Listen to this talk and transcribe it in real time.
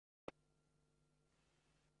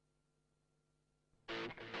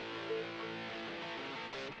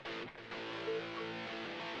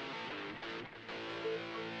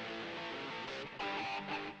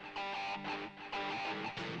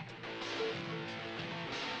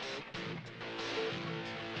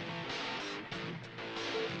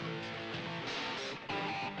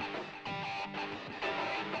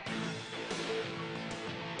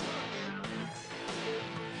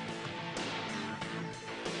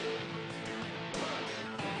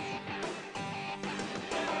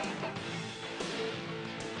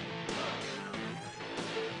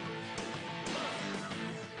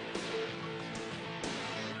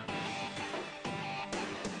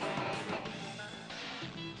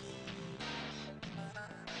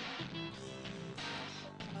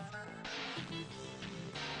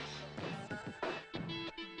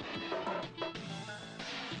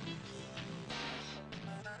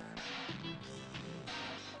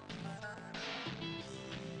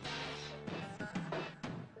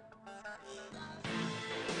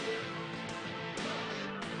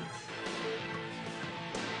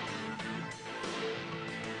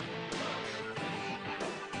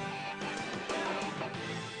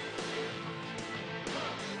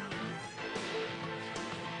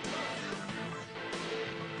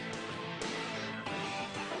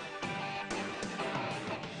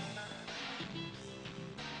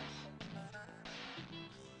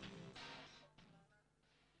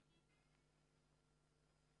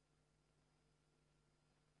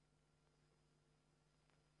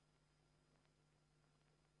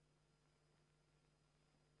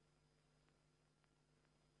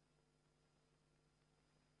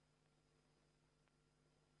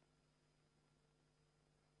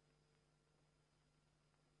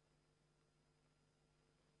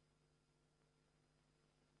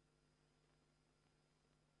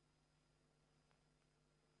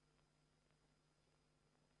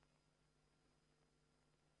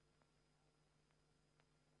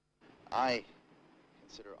I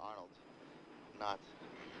consider Arnold not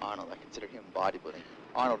Arnold. I consider him bodybuilding.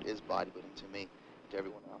 Arnold is bodybuilding to me, to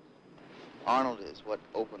everyone else. Arnold is what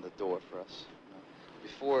opened the door for us. You know?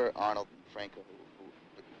 Before Arnold and Franco,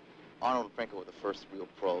 Arnold and Franco were the first real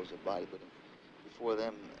pros of bodybuilding. Before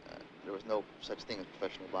them, there was no such thing as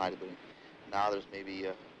professional bodybuilding. Now there's maybe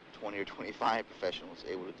 20 or 25 professionals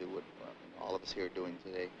able to do what all of us here are doing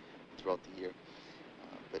today throughout the year.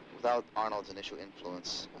 But without Arnold's initial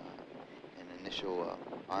influence and initial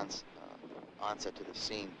onset to the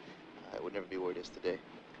scene, it would never be where it is today.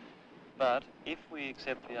 But if we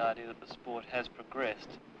accept the idea that the sport has progressed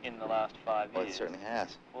in the last 5 years... Well, it certainly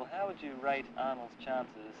has. Well, how would you rate Arnold's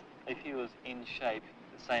chances if he was in shape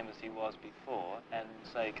the same as he was before and,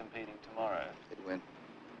 say, competing tomorrow? He'd win.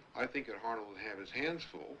 I think that Arnold would have his hands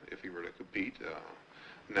full if he were to compete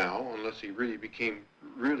now, unless he really became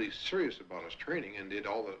really serious about his training and did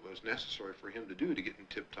all that was necessary for him to do to get in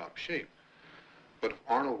tip-top shape. But if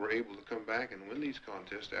Arnold were able to come back and win these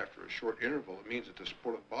contests after a short interval, it means that the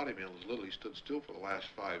sport of bodybuilding has literally stood still for the last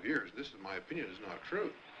 5 years. This, in my opinion, is not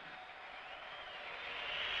true.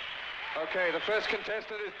 Okay, the first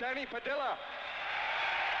contestant is Danny Padilla.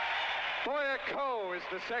 Boyer Coe is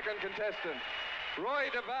the second contestant.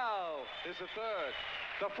 Roy DeVal is the third.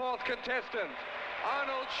 The fourth contestant,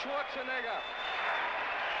 Arnold Schwarzenegger.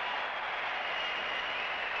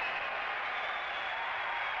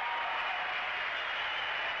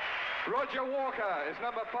 Roger Walker is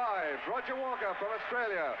number 5. Roger Walker from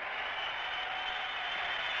Australia.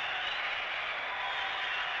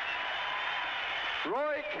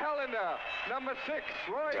 Roy Callender, number 6.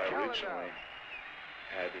 Roy I Callender. originally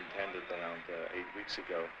had intended around 8 weeks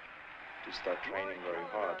ago to start training very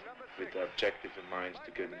hard with the objective in mind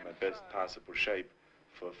to get in my best possible shape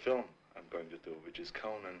for a film I'm going to do, which is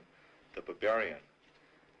Conan the Barbarian.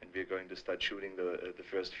 And we're going to start shooting the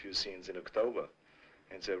first few scenes in October.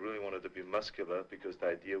 And so I really wanted to be muscular because the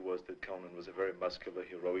idea was that Conan was a very muscular,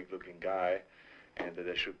 heroic-looking guy and that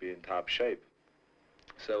I should be in top shape.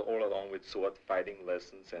 So all along with sword fighting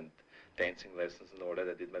lessons and dancing lessons and all that,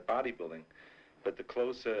 I did my bodybuilding. But the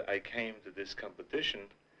closer I came to this competition,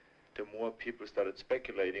 the more people started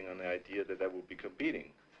speculating on the idea that I would be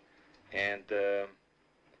competing. And the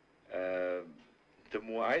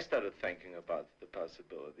more I started thinking about the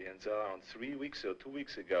possibility. And so around 3 weeks or 2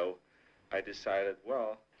 weeks ago, I decided,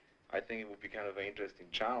 well, I think it would be kind of an interesting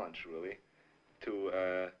challenge, really,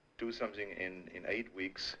 to do something in 8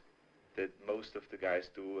 weeks that most of the guys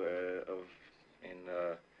do in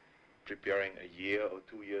preparing a year or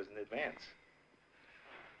 2 years in advance.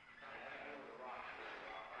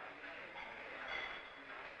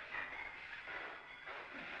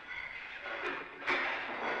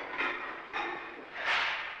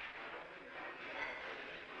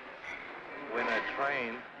 When I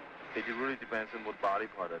train, it really depends on what body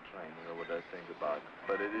part I train, what I think about.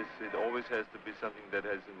 But it always has to be something that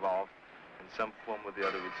has involved in some form or the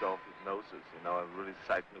other with self-hypnosis. I really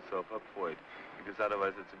psych myself up for it, because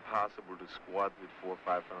otherwise it's impossible to squat with 400 or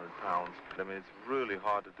 500 pounds. I mean, it's really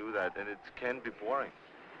hard to do that, and it can be boring.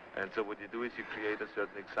 And so what you do is you create a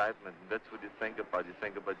certain excitement, and that's what you think about. You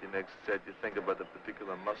think about your next set, you think about a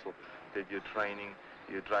particular muscle that you're training,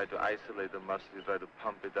 you try to isolate the muscle, you try to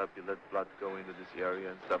pump it up, you let blood go into this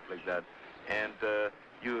area and stuff like that. And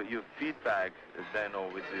your feedback then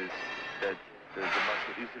always is that the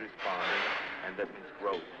muscle is responding, and that means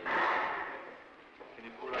growth. Can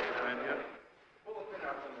you pull out the pen here? Pull the pen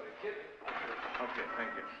out somebody, kid. Okay,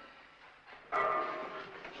 thank you.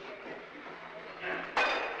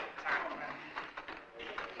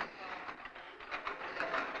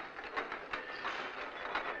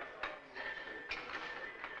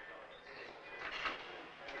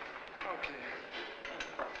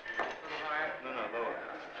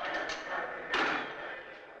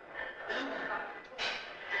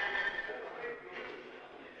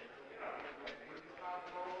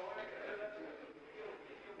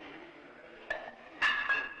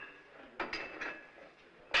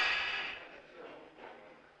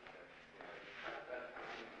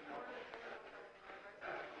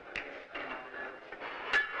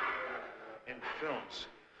 Films,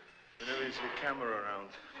 whenever you see a camera around,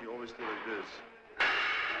 you always do like this.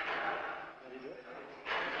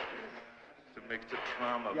 To make the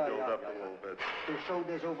trauma build up a little bit. To show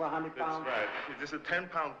there's over 100 pounds? That's right. It is a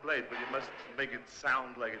 10-pound blade, but you must make it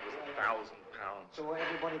sound like it was 1,000 pounds. So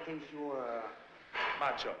everybody thinks you're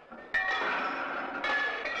macho.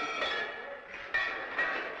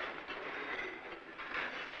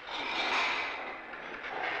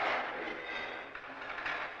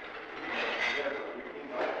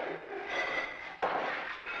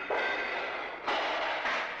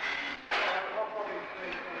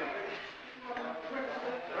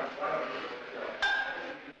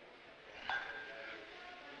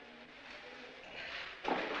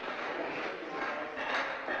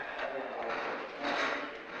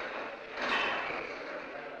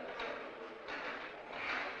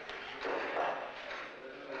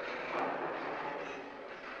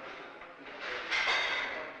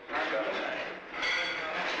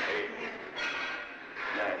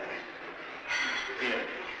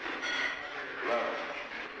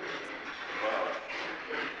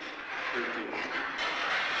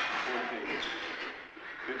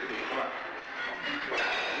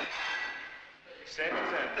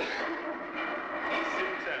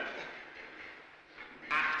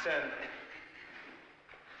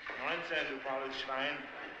 du faules Schwein.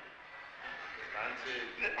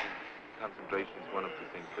 Concentration is one of the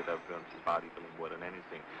things that I've learned in bodybuilding more than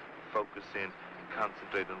anything. Focus in and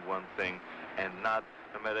concentrate on one thing, and not,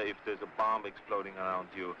 no matter if there's a bomb exploding around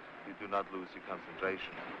you, you do not lose your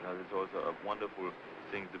concentration. You know, it's also a wonderful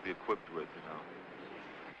thing to be equipped with, you know.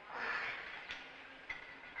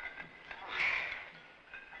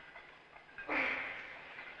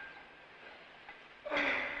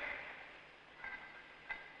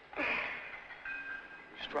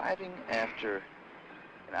 Striving after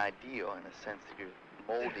an ideal in the sense that you're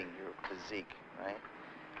molding your physique, right?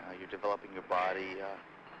 You're developing your body,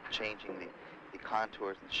 changing the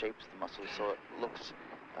contours and shapes of the muscles so it looks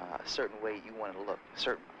a certain way you want it to look, a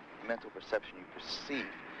certain mental perception you perceive,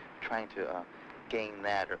 trying to gain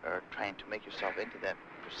that or trying to make yourself into that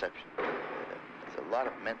perception. There's a lot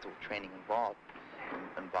of mental training involved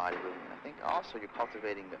in bodybuilding. And I think also you're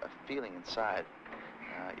cultivating a feeling inside.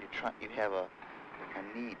 You have a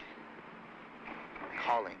need, a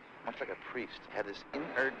calling, much like a priest. You have this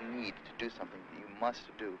inert need to do something that you must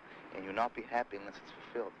do, and you'll not be happy unless it's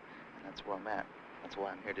fulfilled. And that's where I'm at. That's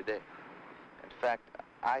why I'm here today. In fact,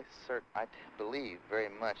 I believe very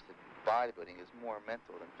much that bodybuilding is more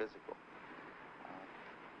mental than physical.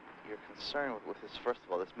 You're concerned with this, first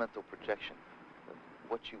of all, this mental projection of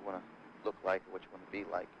what you want to look like or what you want to be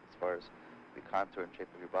like as far as the contour and shape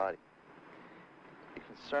of your body. You're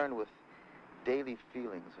concerned with daily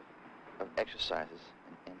feelings of exercises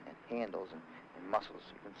and handles and muscles.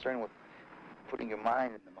 You're concerned with putting your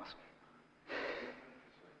mind in the muscle.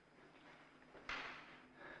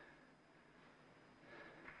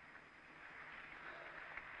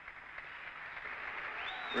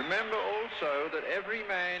 Remember also that every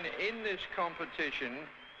man in this competition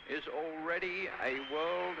is already a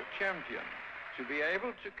world champion. To be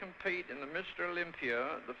able to compete in the Mr.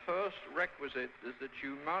 Olympia, the first requisite is that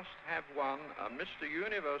you must have won a Mr.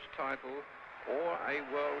 Universe title or a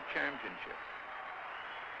world championship.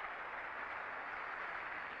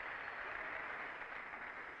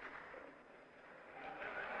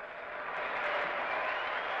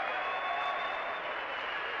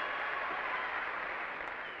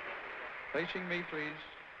 Facing me, please.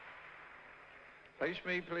 Face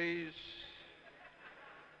me, please.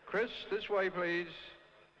 Chris, this way, please.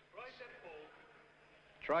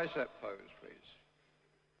 Tricep pose, please.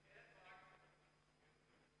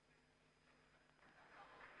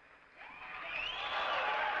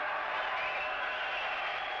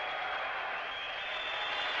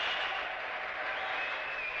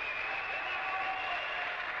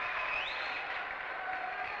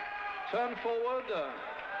 Turn forward.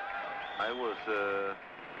 I was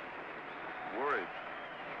worried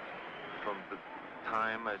from the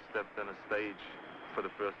time I stepped on a stage for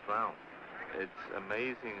the first round. It's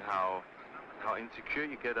amazing how insecure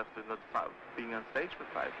you get after not being on stage for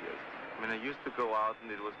 5 years. I mean, I used to go out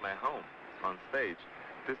and it was my home on stage.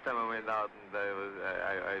 This time I went out and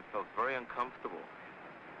I felt very uncomfortable,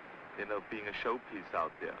 you know, being a showpiece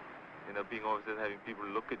out there. You know, being always having people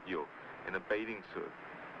look at you in a bathing suit.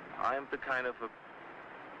 I am the kind of a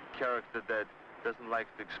character that doesn't like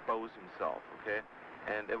to expose himself, okay?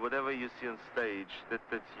 And whatever you see on stage,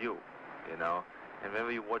 that's you, you know? And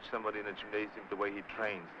whenever you watch somebody in a gymnasium, the way he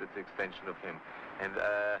trains, that's an extension of him. And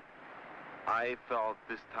I felt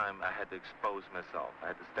this time I had to expose myself. I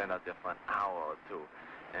had to stand out there for an hour or two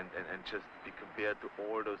and just be compared to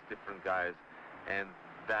all those different guys. And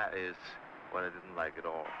that is what I didn't like at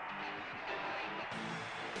all.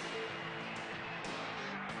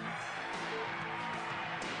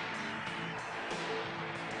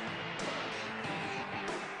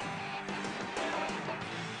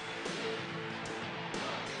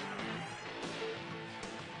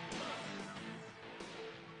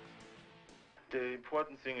 The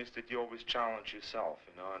important thing is that you always challenge yourself,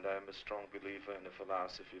 you know, and I'm a strong believer in the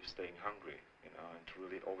philosophy of staying hungry, you know, and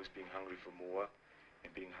really always being hungry for more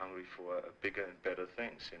and being hungry for bigger and better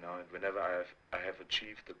things, you know, and whenever I have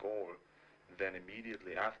achieved the goal, then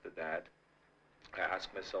immediately after that, I ask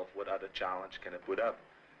myself, what other challenge can I put up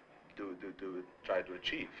to try to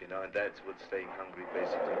achieve, you know, and that's what staying hungry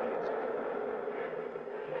basically means.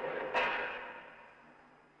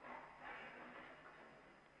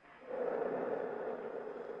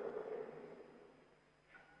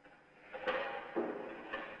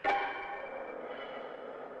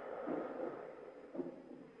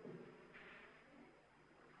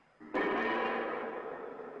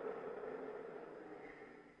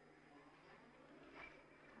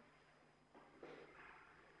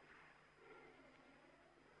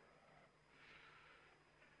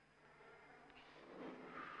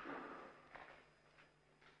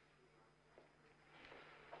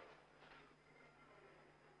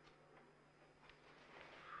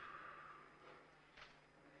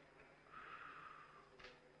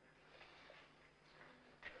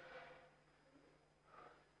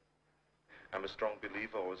 I'm a strong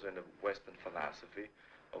believer also in the Western philosophy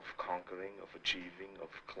of conquering, of achieving, of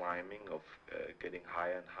climbing, of getting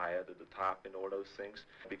higher and higher to the top and all those things.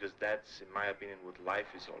 Because that's, in my opinion, what life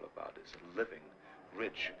is all about, is living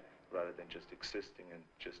rich rather than just existing and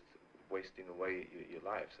just wasting away your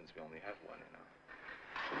life, since we only have one, you know.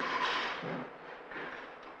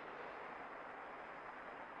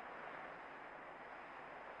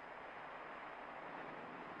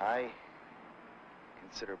 I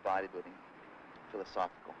consider bodybuilding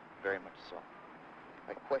philosophical, very much so.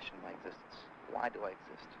 I question my existence. Why do I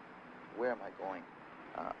exist? Where am I going?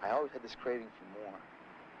 I always had this craving for more.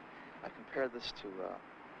 I compare this to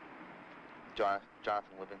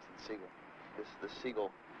Jonathan Livingston Seagull. This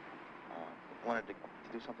seagull wanted to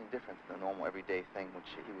do something different than the normal everyday thing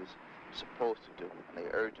which he was supposed to do, and they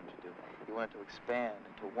urged him to do. He wanted to expand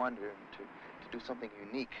and to wonder and to do something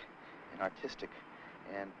unique and artistic,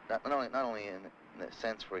 and not only in the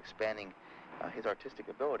sense for expanding his artistic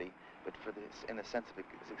ability, but for this, in the sense of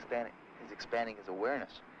expanding his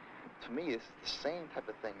awareness. To me, it's the same type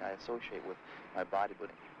of thing I associate with my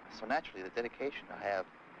bodybuilding. So naturally, the dedication I have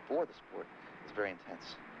for the sport is very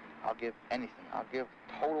intense. I'll give anything. I'll give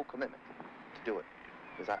total commitment to do it,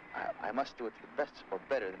 because I must do it to the best or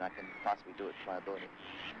better than I can possibly do it to my ability.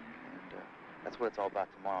 And that's what it's all about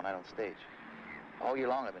tomorrow night on stage. All year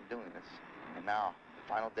long I've been doing this, and now,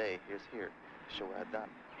 the final day, here's here to show what I've done.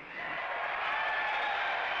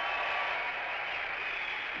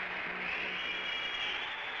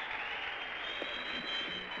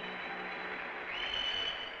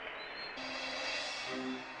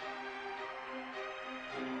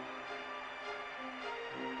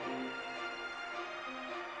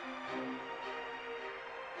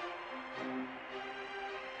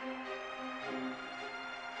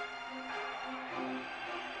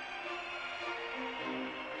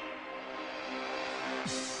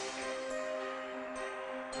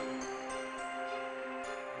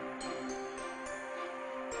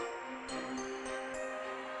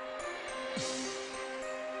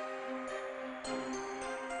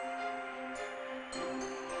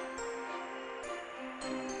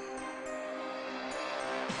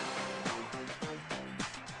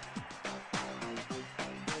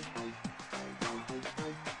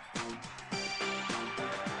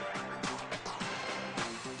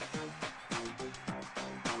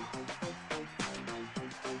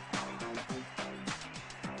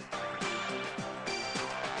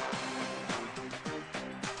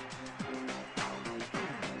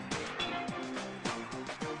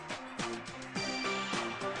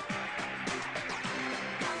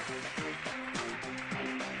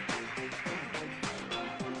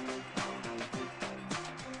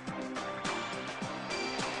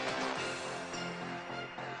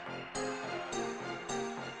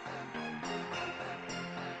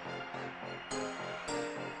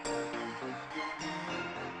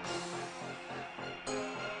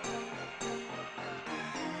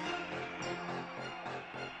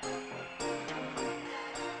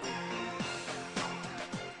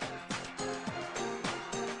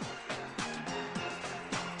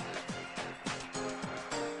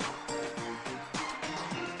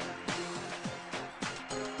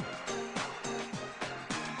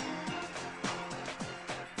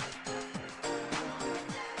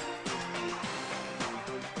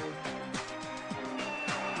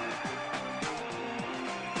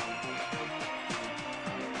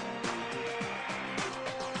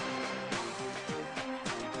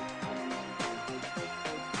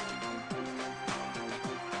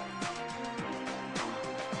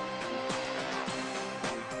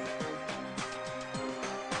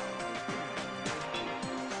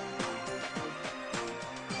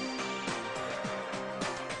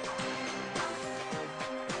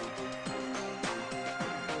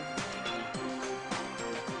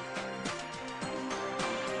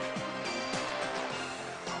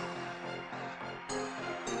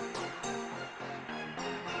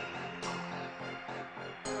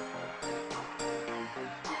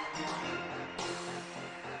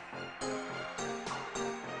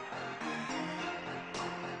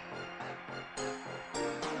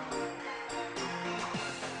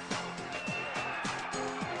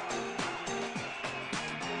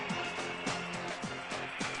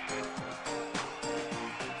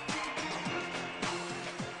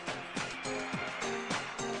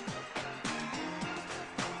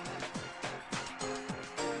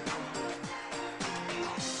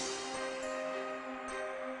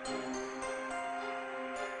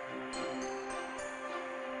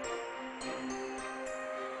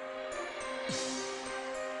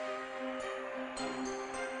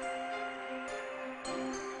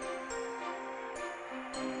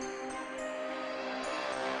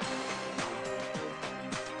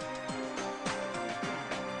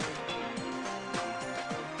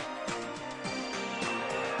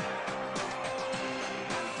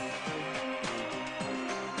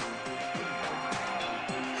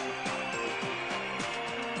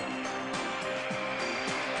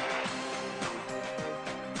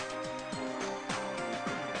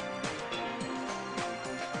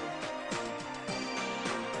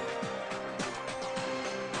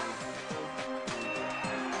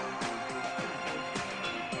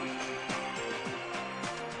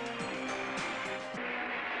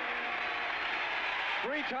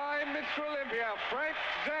 Three-time Mr. Olympia, Frank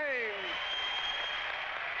Zane.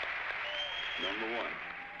 Number one,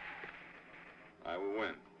 I will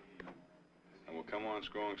win. I will come on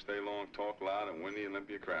strong, stay long, talk loud, and win the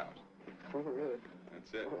Olympia crowd. Oh, really?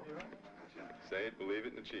 That's it. Say it, believe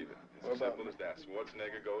it, and achieve it. It's as simple as that.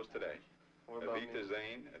 Schwarzenegger goes today. Evita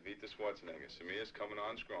Zane, Evita Schwarzenegger. Samir's coming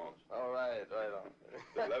on strong. All right, right on.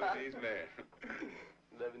 The Lebanese man.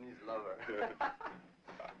 Lebanese lover.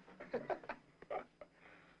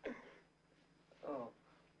 Oh.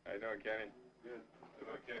 How you doing, Kenny? Good.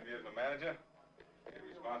 Kenny is my manager. He's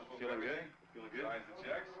responsible for everything. Feeling good? Signs the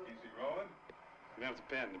checks, keeps you rolling. You have the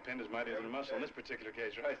pen. The pen is mightier than the muscle in this particular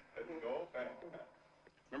case, right? That's the goal.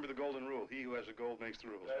 Remember the golden rule. He who has the gold makes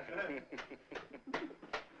the rules.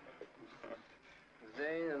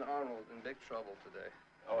 Zane and Arnold in big trouble today.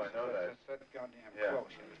 Oh, I know that. That's goddamn Yeah.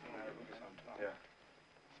 close. You know, I lose on top. Yeah.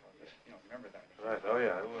 So just, remember that. Right. Oh,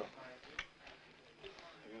 yeah, I will.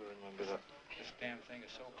 I will remember that. This damn thing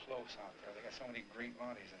is so close out there. They got so many great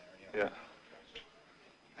bodies in there. Yeah.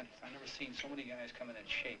 I've never seen so many guys come in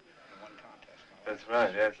shape in one contest. That's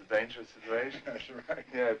right. Yeah, it's a dangerous situation. That's right.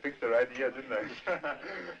 Yeah, I picked the right year, didn't I?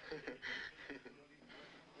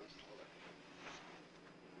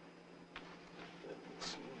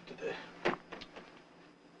 Today.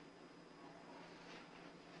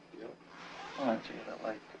 Yep. Oh, check that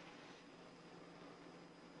light.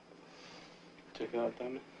 Check it out,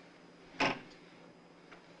 Tommy.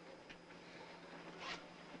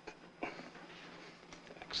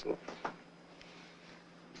 Excellent.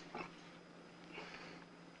 A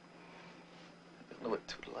little bit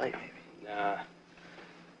too light, maybe. Nah.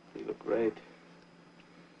 You look great.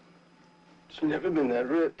 She's never been that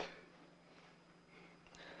ripped.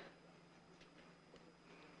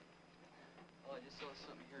 Well, I just saw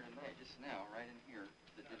something here tonight, just now, right in here,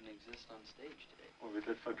 that didn't exist on stage today. Well, with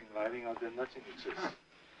that fucking lighting out there, nothing exists.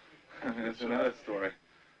 That's another story.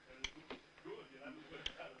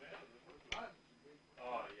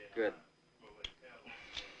 Good.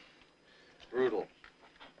 Brutal.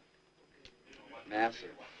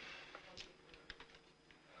 Massive.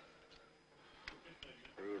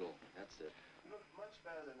 Brutal. That's it. You look much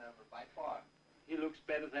better than ever, by far. He looks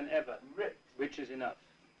better than ever, Ripped. which is enough.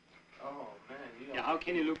 Oh, man. Yeah, how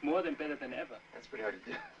can he look more than better than ever? That's pretty hard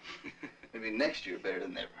to do. Maybe next year better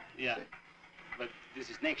than ever. Yeah. Say. But this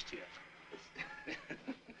is next year. Yeah.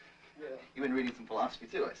 You've been reading some philosophy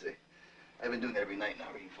too, I see. I've been doing that every night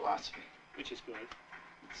now, reading philosophy. Which is good.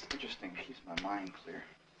 It's interesting. It keeps my mind clear.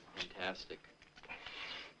 Fantastic.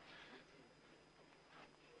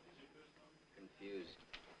 Confused.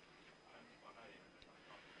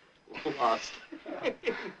 Lost.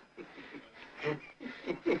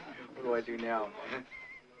 What do I do now?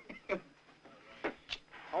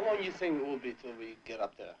 How long do you think it will be till we get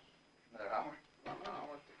up there? Another hour? An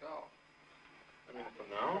hour to go. I mean, from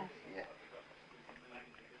now? Yeah.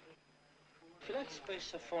 Vielleicht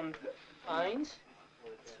Space von 1,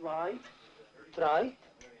 2, 3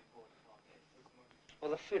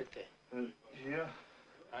 oder 4. Hier?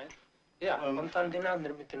 Ja, und dann den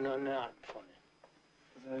anderen mit den Arm vorne.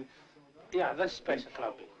 Ja, das ist besser,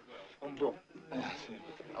 glaube ich. Und du.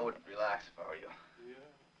 I would relax if I were you.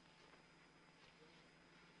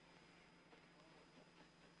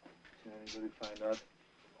 Can anybody find out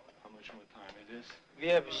how much more time it is? We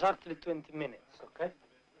have exactly 20 minutes, okay?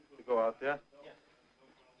 To go out there? Yeah.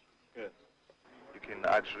 Good. You can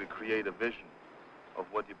actually create a vision of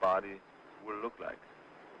what your body will look like.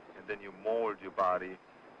 And then you mold your body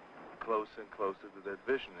closer and closer to that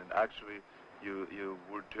vision. And actually, you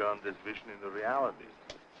will turn this vision into reality.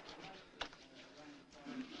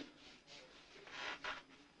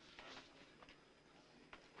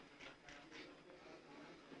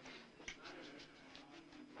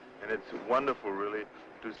 And it's wonderful, really,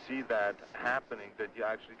 to see that happening, that you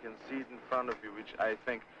actually can see it in front of you, which I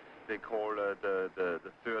think they call the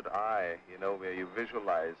third eye, you know, where you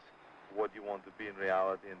visualize what you want to be in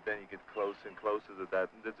reality, and then you get closer and closer to that.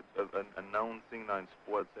 And that's a known thing now in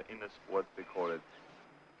sports, in the sports they call it.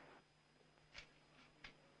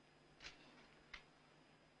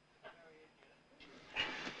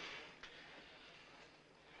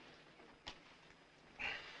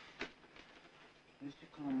 Mr.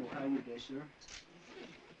 Como, how are you there, sir?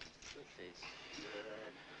 Good face.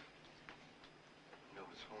 No,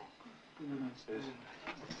 it's wrong.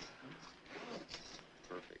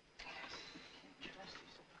 Perfect.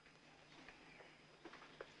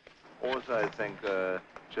 Also, I think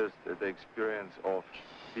just the experience of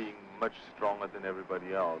being much stronger than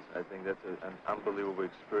everybody else. I think that's an unbelievable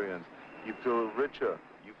experience. You feel richer.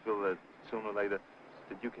 You feel that sooner or later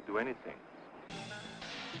that you can do anything.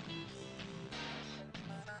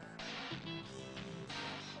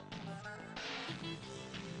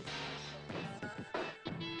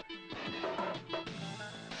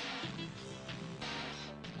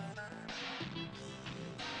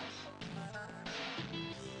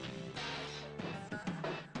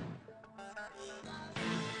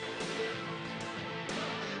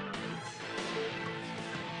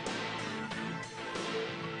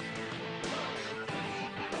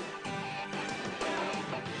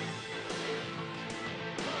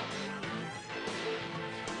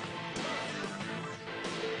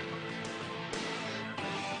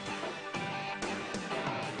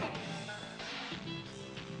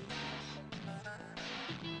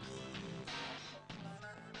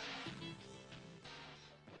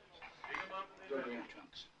 Grand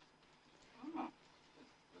trunks. Oh.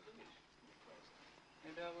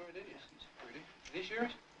 And where it is. It's pretty. Is this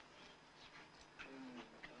yours?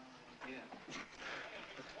 Yeah.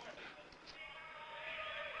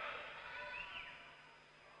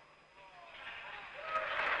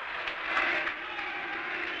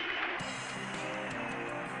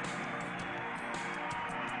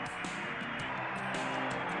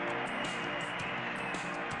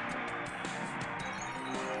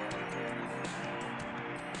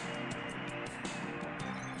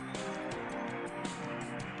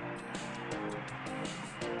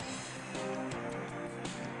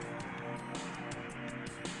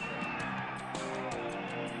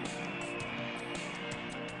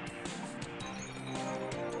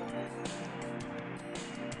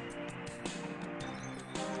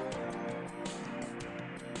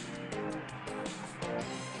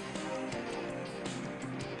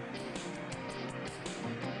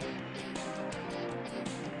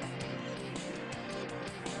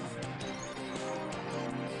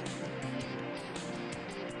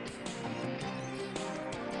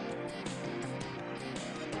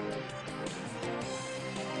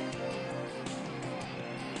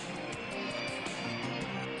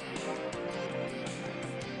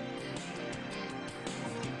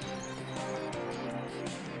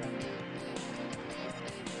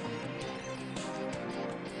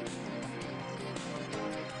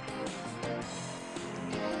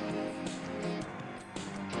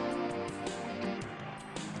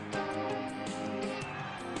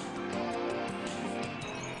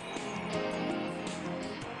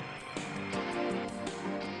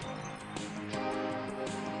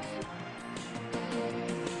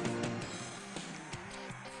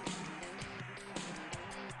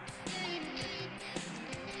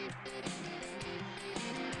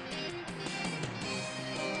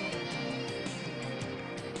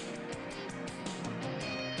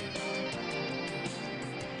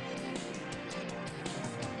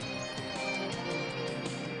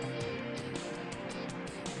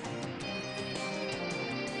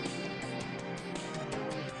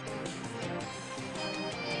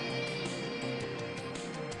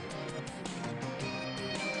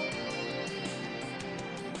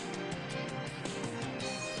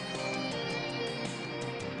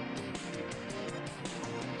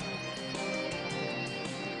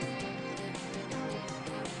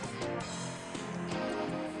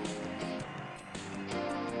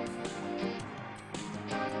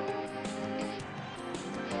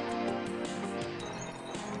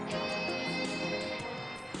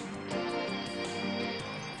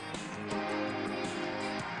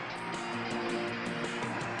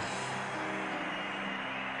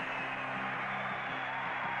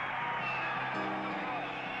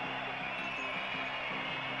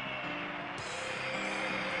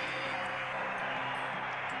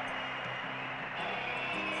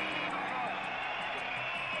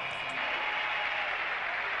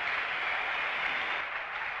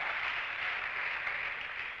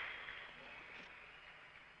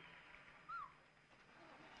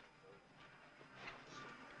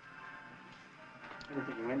 I don't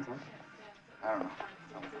think he wins, huh? I don't know.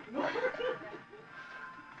 I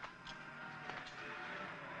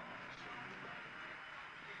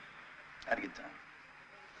had a good time.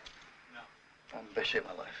 I'm in the best shape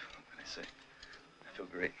of my life. What can I say? I feel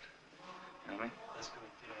great. You know what I mean? That's good,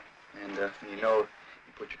 yeah. And when you know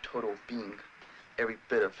you put your total being, every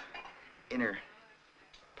bit of inner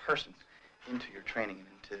person into your training and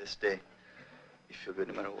into this day, you feel good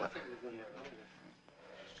no matter what.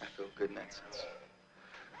 I feel good in that sense.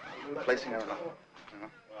 Placing, I don't know. You know?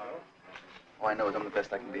 All I know is I'm the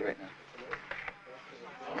best I can be right now.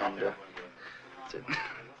 And that's it.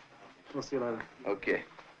 We'll see you later. Okay.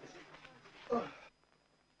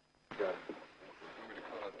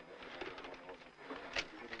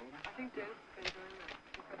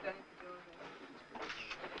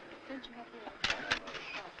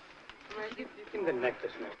 I think the neck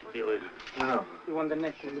doesn't have to be little. No. You want the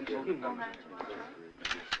neck to look skinny.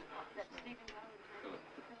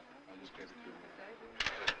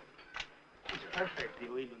 It's perfect, the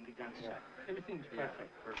oil on the gun side. Everything's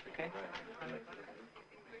perfect. Perfect. Okay?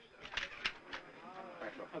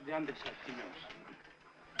 On the underside, he knows.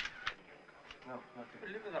 No, nothing.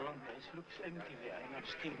 Leave it alone there. It looks empty there. Enough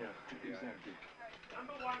steam.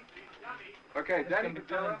 Okay, Danny It's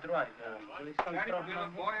going to dry.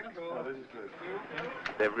 Oh, this is good.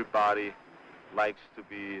 Everybody likes to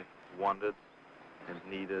be wanted and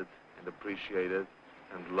needed and appreciated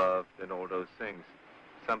and loved and all those things.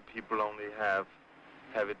 Some people only have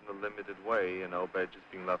it in a limited way, you know, by just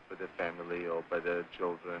being loved by their family or by their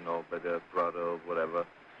children or by their brother or whatever,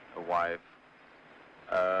 a wife.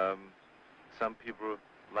 Some people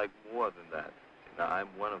like more than that. You know, I'm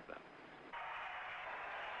one of them.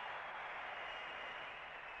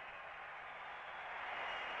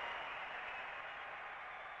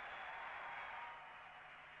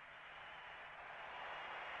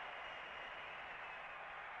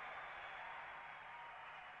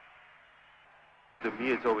 To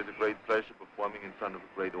me, it's always a great pleasure performing in front of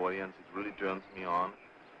a great audience. It really turns me on,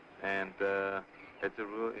 and it's a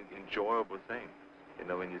real enjoyable thing, you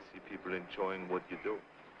know, when you see people enjoying what you do.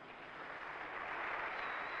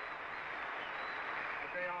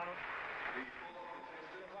 Okay, Arnold.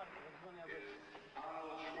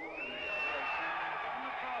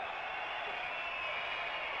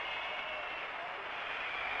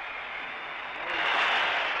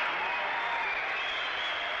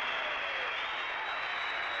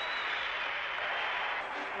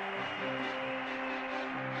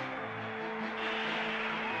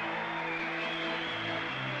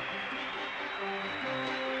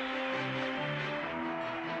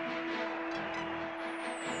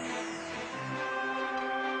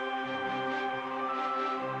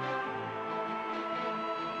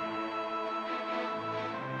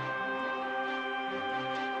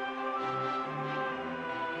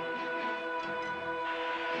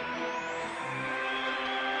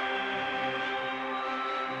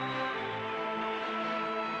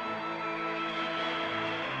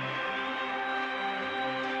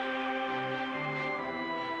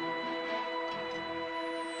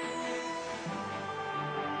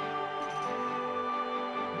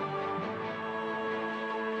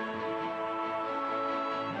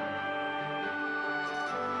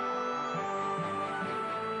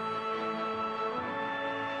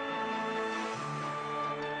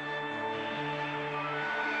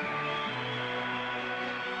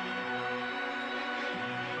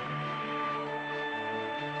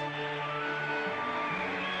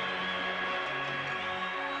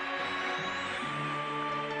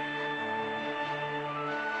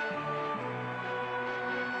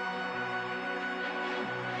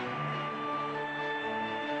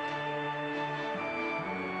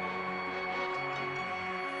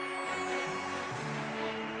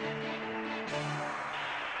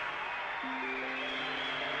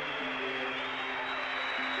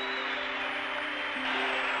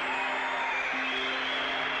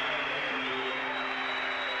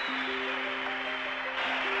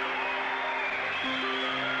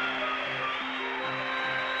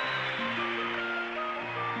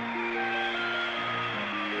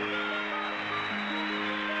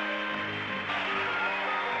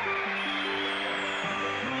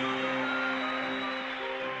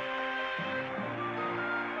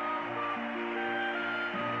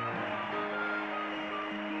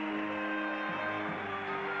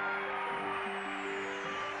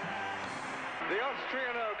 The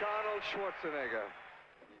Austrian Oak, Arnold Schwarzenegger.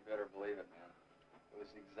 You better believe it, man. It was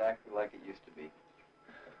exactly like it used to be.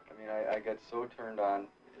 I mean, I got so turned on.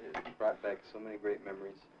 It brought back so many great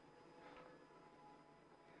memories.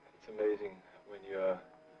 It's amazing when you're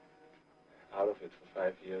out of it for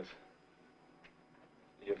 5 years.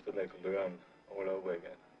 You have to like learn all over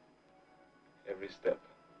again, every step,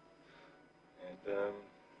 and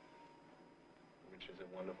which is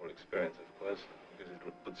a wonderful experience, of course, because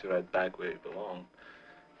it puts you right back where you belong,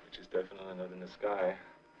 which is definitely not in the sky,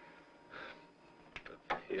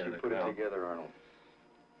 but here in the ground. You put it together, Arnold.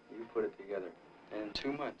 You put it together. And in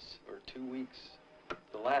 2 months, or 2 weeks,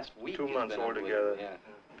 the last week 2 months altogether. Yeah.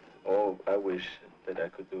 All I wish that I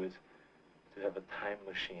could do is to have a time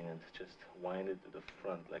machine and just wind it to the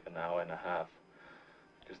front like an hour and a half,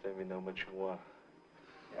 because then we know much more.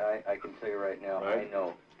 Yeah, I can tell you right now, right?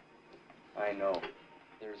 I know.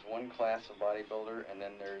 There's one class of bodybuilder, and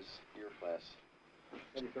then there's your class.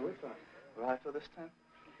 What do I feel this time?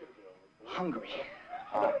 Hungry.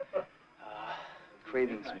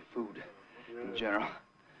 Craving some food in general.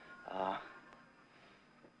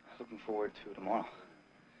 Looking forward to tomorrow.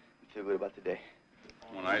 I feel good about the day.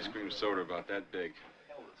 I want an ice cream soda about that big.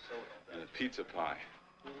 And a pizza pie.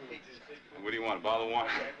 And what do you want, a bottle of wine?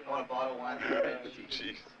 I want a bottle of wine, bread, and cheese.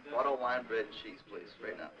 Cheese. Bottle of wine, bread, and cheese, please,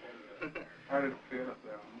 right now. How did it feel up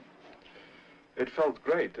there? It felt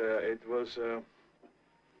great. It was,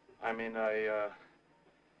 I mean, I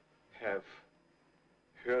have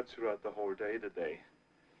heard throughout the whole day today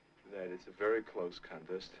that it's a very close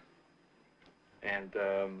contest. And,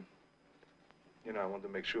 you know, I want to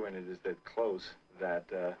make sure when it is that close that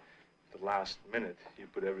the last minute you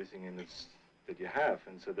put everything in that you have.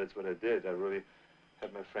 And so that's what I did. I really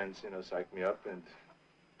had my friends, you know, psych me up and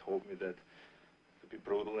told me that to be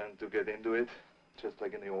brutal and to get into it, just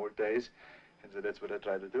like in the old days. And so that's what I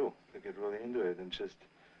try to do, to get really into it and just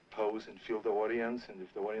pose and feel the audience. And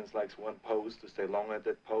if the audience likes one pose, to stay long at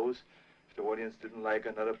that pose. If the audience didn't like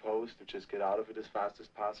another pose, to just get out of it as fast as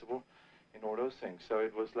possible, and all those things. So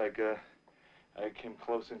it was like I came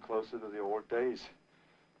closer and closer to the old days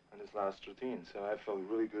on this last routine. So I feel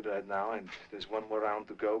really good right now, and there's one more round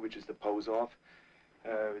to go, which is the pose off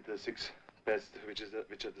with the 6 best, which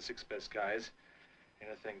are the 6 best guys. And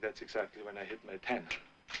I think that's exactly when I hit my 10.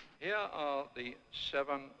 Here are the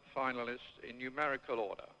 7 finalists in numerical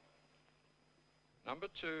order. Number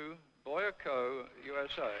 2, Boyako,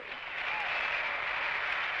 USA.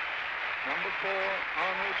 Number 4,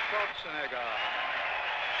 Arnold Schwarzenegger.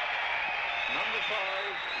 Number 5,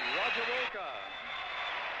 Roger Walker.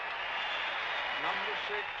 Number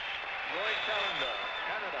 6, Roy Callender,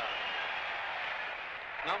 Canada.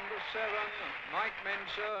 Number 7, Mike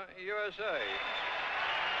Menser, USA.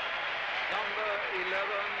 Number 11,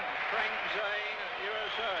 Frank Zane,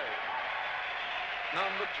 USA.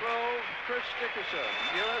 Number 12, Chris Dickerson,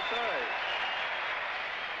 USA.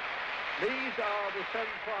 These are the 7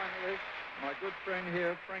 finalists. My good friend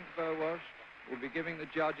here, Frank Verwas, will be giving the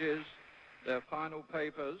judges their final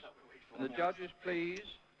papers. And the judges, please,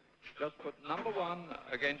 just put number 1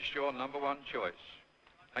 against your number 1 choice.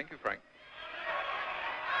 Thank you, Frank.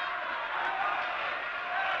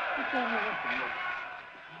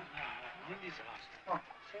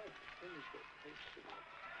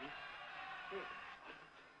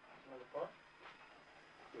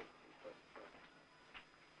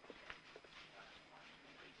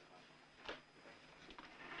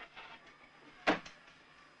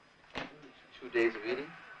 Two days of eating,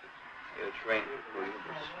 you gotta train for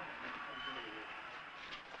universe.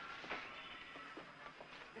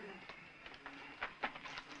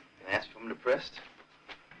 Can I ask if I'm depressed?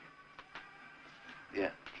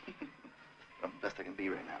 Yeah. I'm the best I can be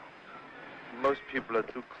right now. Most people are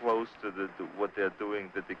too close to what they're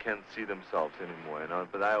doing that they can't see themselves anymore, you know.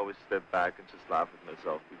 But I always step back and just laugh at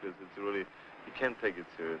myself, because it's really, you can't take it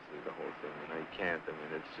seriously, the whole thing, you know. You can't. I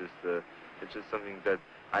mean, it's just something that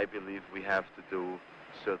I believe we have to do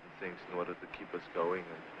certain things in order to keep us going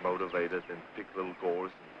and motivated and pick little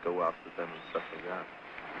goals and go after them and stuff like that.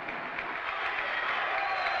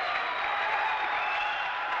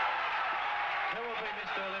 Here will be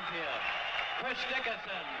Mr. Olympia, Chris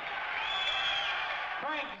Dickerson,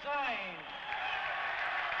 Frank Zane,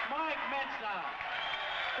 Mike Menser,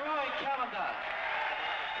 Roy Callender,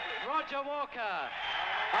 Roger Walker,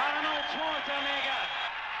 Arnold Schwarzenegger,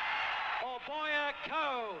 or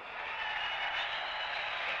Boyako.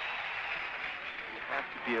 You have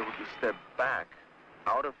to be able to step back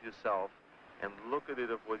out of yourself and look at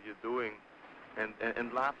it of what you're doing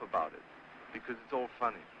and laugh about it, because it's all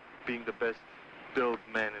funny. Being the best built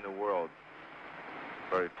man in the world,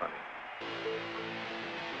 very funny.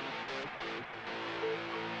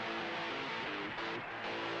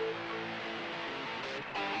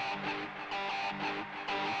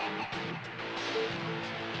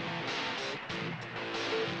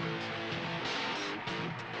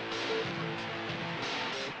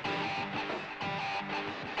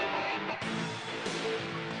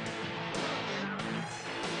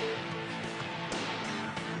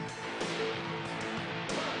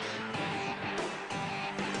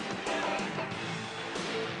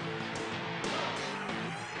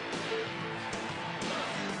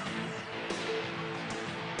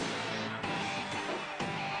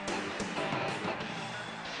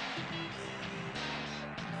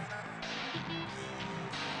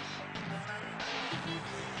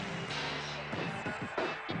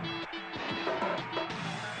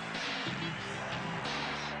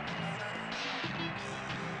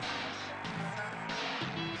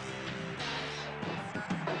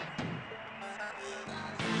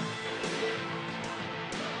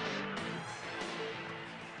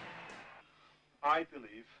 I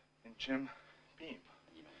believe in Jim Beam.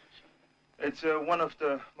 It's one of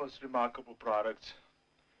the most remarkable products,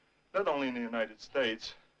 not only in the United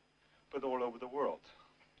States, but all over the world.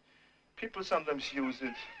 People sometimes use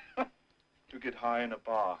it to get high in a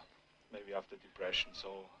bar, maybe after depressions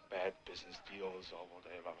or bad business deals or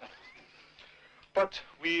whatever. But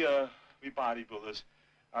we bodybuilders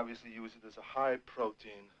obviously use it as a high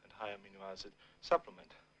protein and high amino acid supplement.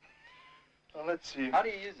 Now let's see. How do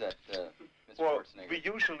you use that, Mr. Schwarzenegger? We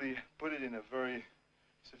usually put it in a very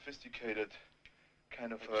sophisticated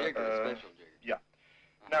kind of a jigger, a special jigger. Yeah.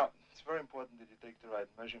 Now, it's very important that you take the right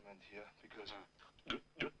measurement here, because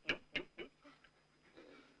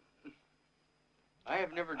I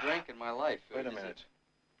have never drank in my life. Wait a minute.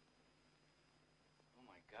 Oh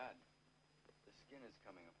my God. The skin is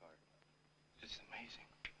coming apart. It's amazing.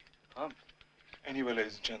 Pumped. Anyway,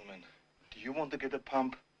 ladies and gentlemen, do you want to get a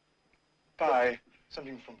pump? Buy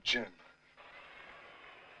something from Jim.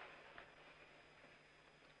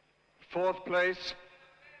 Fourth place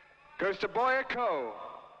goes to Boyako.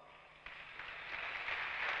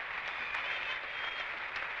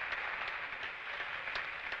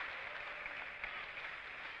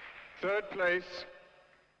 Third place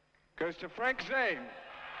goes to Frank Zane.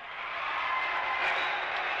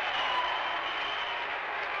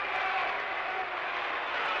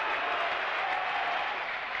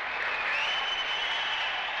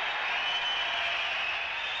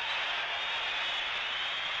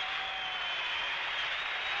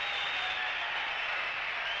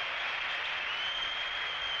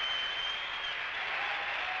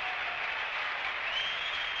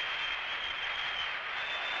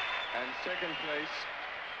 And second place,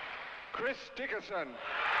 Chris Dickerson.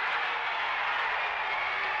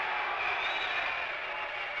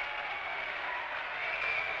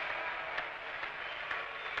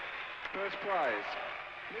 First prize,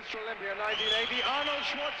 Mr. Olympia 1980, Arnold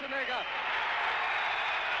Schwarzenegger.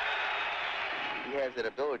 He has that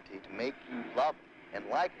ability to make you love him and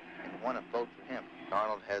like him and want to vote for him.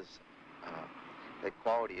 Arnold has that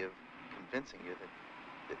quality of convincing you that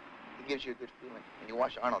he gives you a good feeling. When you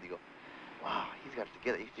watch Arnold, you go, wow, he's got it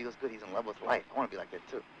together. He feels good. He's in love with life. I want to be like that,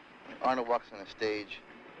 too. When Arnold walks on the stage,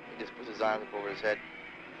 he just puts his arms up over his head,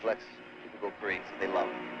 flexes. People go crazy. They love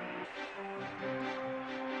him.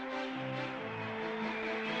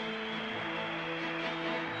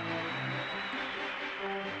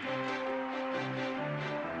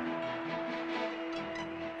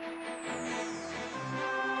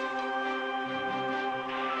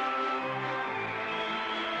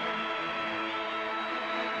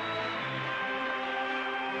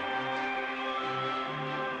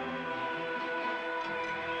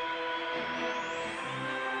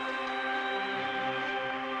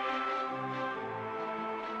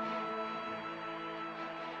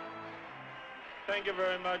 Thank you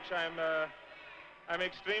very much. I'm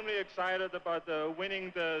extremely excited about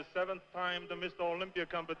winning the 7th time the Mr. Olympia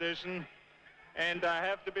competition. And I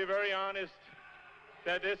have to be very honest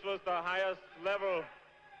that this was the highest level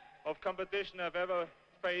of competition I've ever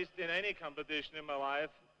faced in any competition in my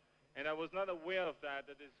life. And I was not aware of that,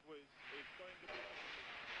 it's going to be...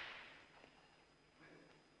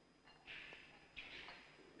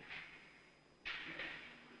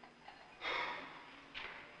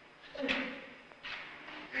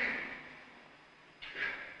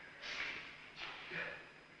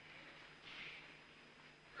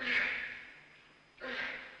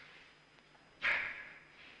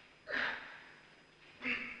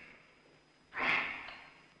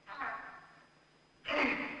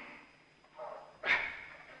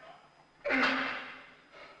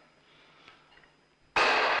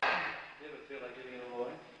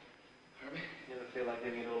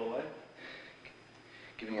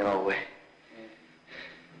 Giving it all away. Yeah.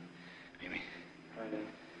 What do you mean? I know.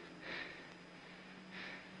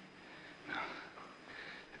 No.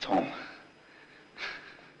 It's home.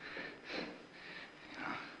 You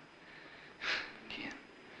know, you can't.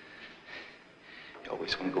 You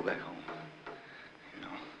always want to go back home. You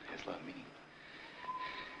know, it's love meaning.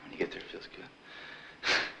 When you get there, it feels good.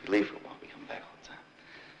 You leave for a while.